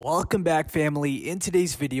Welcome back, family. In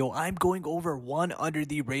today's video, I'm going over one under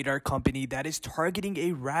the radar company that is targeting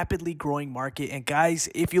a rapidly growing market. And guys,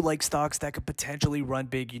 if you like stocks that could potentially run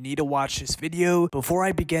big, you need to watch this video. Before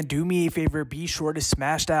I begin, do me a favor, be sure to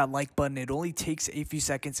smash that like button. It only takes a few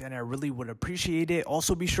seconds and I really would appreciate it.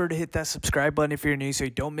 Also, be sure to hit that subscribe button if you're new so you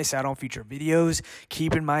don't miss out on future videos.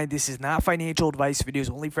 Keep in mind, this is not financial advice. Videos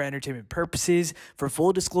only for entertainment purposes. For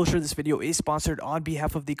full disclosure, this video is sponsored on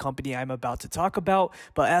behalf of the company I'm about to talk about,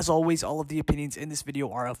 but as always, all of the opinions in this video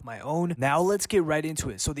are of my own. Now let's get right into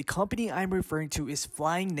it. So the company I'm referring to is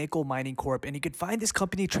FLYN Nickel Mining Corp, and you can find this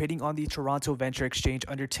company trading on the Toronto Venture Exchange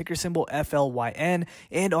under ticker symbol FLYN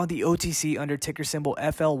and on the OTC under ticker symbol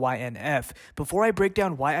FLYNF. Before I break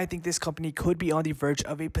down why I think this company could be on the verge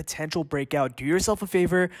of a potential breakout, do yourself a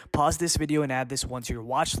favor, pause this video and add this one to your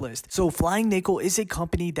watch list. So FLYN Nickel is a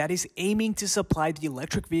company that is aiming to supply the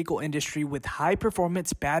electric vehicle industry with high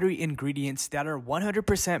performance battery ingredients that are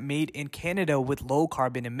 100% made in Canada with low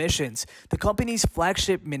carbon emissions. The company's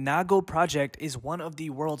flagship Minago project is one of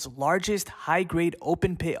the world's largest high-grade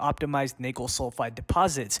open-pit optimized nickel sulfide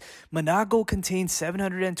deposits. Minago contains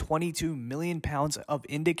 722 million pounds of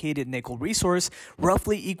indicated nickel resource,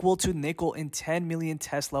 roughly equal to nickel in 10 million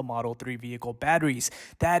Tesla Model 3 vehicle batteries.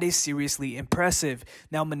 That is seriously impressive.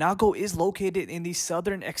 Now, Minago is located in the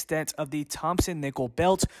southern extent of the Thompson Nickel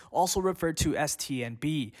Belt, also referred to as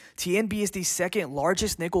TNB. TNB is the second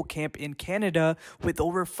largest nickel camp in Canada with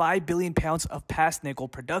over 5 billion pounds of past nickel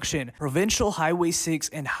production. Provincial Highway 6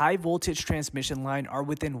 and high voltage transmission line are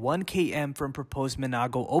within 1 km from proposed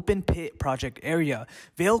Minago open pit project area.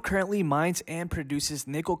 Vale currently mines and produces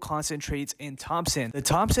nickel concentrates in Thompson. The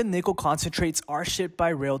Thompson nickel concentrates are shipped by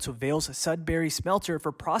rail to Vale's Sudbury smelter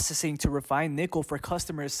for processing to refine nickel for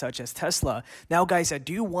customers such as Tesla. Now guys, I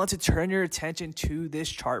do want to turn your attention to this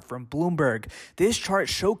chart from Bloomberg. This chart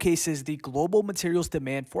showcases the global materials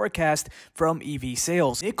demand forecast from EV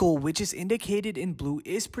sales. Nickel, which is indicated in blue,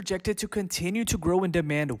 is projected to continue to grow in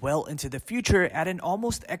demand well into the future at an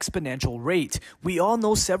almost exponential rate. We all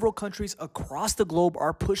know several countries across the globe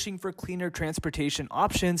are pushing for cleaner transportation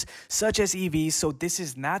options such as EVs, so this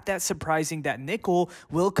is not that surprising that nickel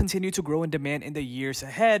will continue to grow in demand in the years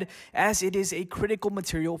ahead as it is a critical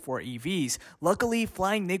material for EVs. Luckily,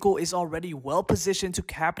 FLYN Nickel is already well positioned to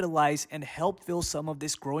capitalize and help fill some of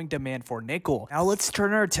this growing demand for nickel. Now let's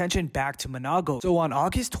turn our attention back to Minago. So on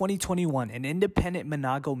August 2021, an independent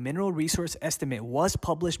Minago mineral resource estimate was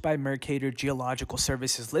published by Mercator Geological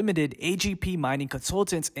Services Limited, AGP Mining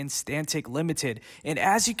Consultants, and Stantec Limited. And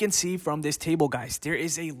as you can see from this table, guys, there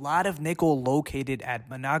is a lot of nickel located at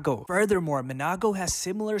Minago. Furthermore, Minago has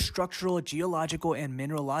similar structural, geological, and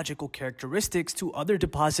mineralogical characteristics to other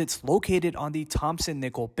deposits located on the Thompson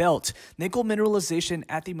Nickel Belt. Nickel mineralization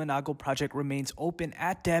at the Minago project remains open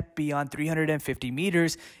at depth beyond 350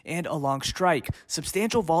 meters and along strike.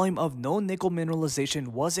 Substantial volume of known nickel mineralization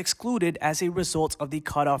was excluded as a result of the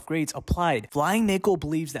cutoff grades applied. FLYN Nickel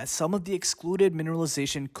believes that some of the excluded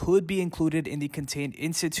mineralization could be included in the contained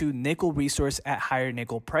in situ nickel resource at higher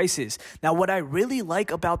nickel prices. Now, what I really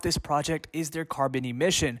like about this project is their carbon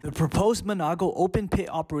emission. The proposed Minago open pit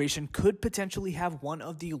operation could potentially have one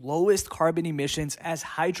of the lowest carbon emissions as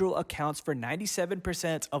hydro accounts for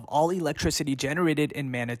 97% of all electricity generated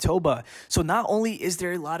in Manitoba. So not only is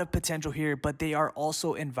there a lot of potential here, but they are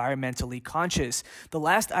also environmentally conscious. The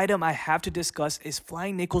last item I have to discuss is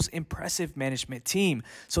FLYN Nickel's impressive management team.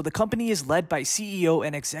 So the company is led by CEO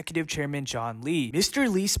and Executive Chairman John Lee.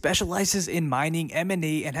 Mr. Lee specializes in mining,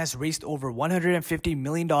 M&A, and has raised over $150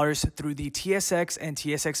 million through the TSX and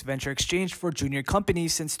TSX Venture Exchange for junior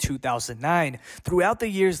companies since 2009. Throughout the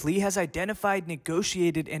years, Lee has identified,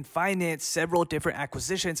 negotiated, and financed several different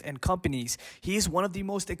acquisitions and companies. He is one of the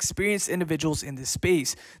most experienced individuals in this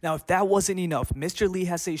space. Now, if that wasn't enough, Mr. Lee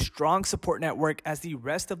has a strong support network as the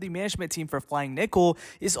rest of the management team for FLYN Nickel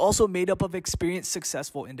is also made up of experienced,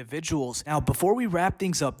 successful individuals. Now, before we wrap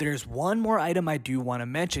things up, there's one more item I do want to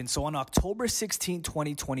mention. So on October 16,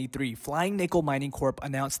 2023, FLYN Nickel Mining Corp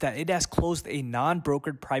announced that it has closed a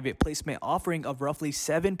non-brokered private placement offering of roughly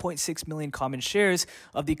 7.6 million common shares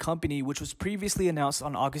of the company, which was previously announced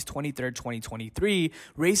on August 23, 2023,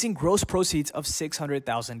 raising gross proceeds of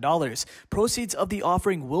 $600,000. Proceeds of the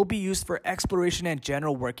offering will be used for exploration and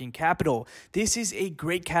general working capital. This is a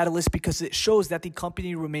great catalyst because it shows that the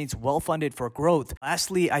company remains well funded for growth.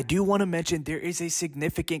 Lastly, I do want to mention there is a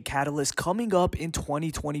significant catalyst coming up in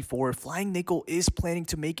 2024. FLYN Nickel is planning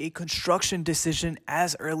to make a construction decision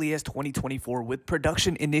as early as 2024 with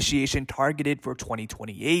production initiation targeted for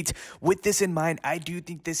 2028. With this in mind, I do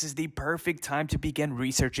think this is the perfect time to begin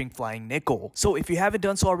researching FLYN Nickel. So if you haven't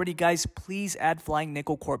done so already, guys, please add FLYN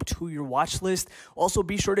Nickel Corp to your watch list. list. Also,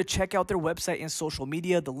 be sure to check out their website and social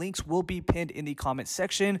media. The links will be pinned in the comment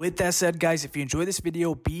section. With that said, guys, if you enjoyed this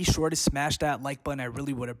video, be sure to smash that like button. I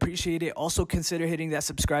really would appreciate it. Also, consider hitting that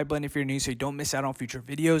subscribe button if you're new so you don't miss out on future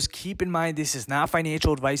videos. Keep in mind, this is not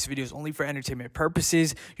financial advice. Videos only for entertainment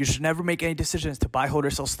purposes. You should never make any decisions to buy, hold,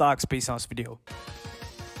 or sell stocks based on this video.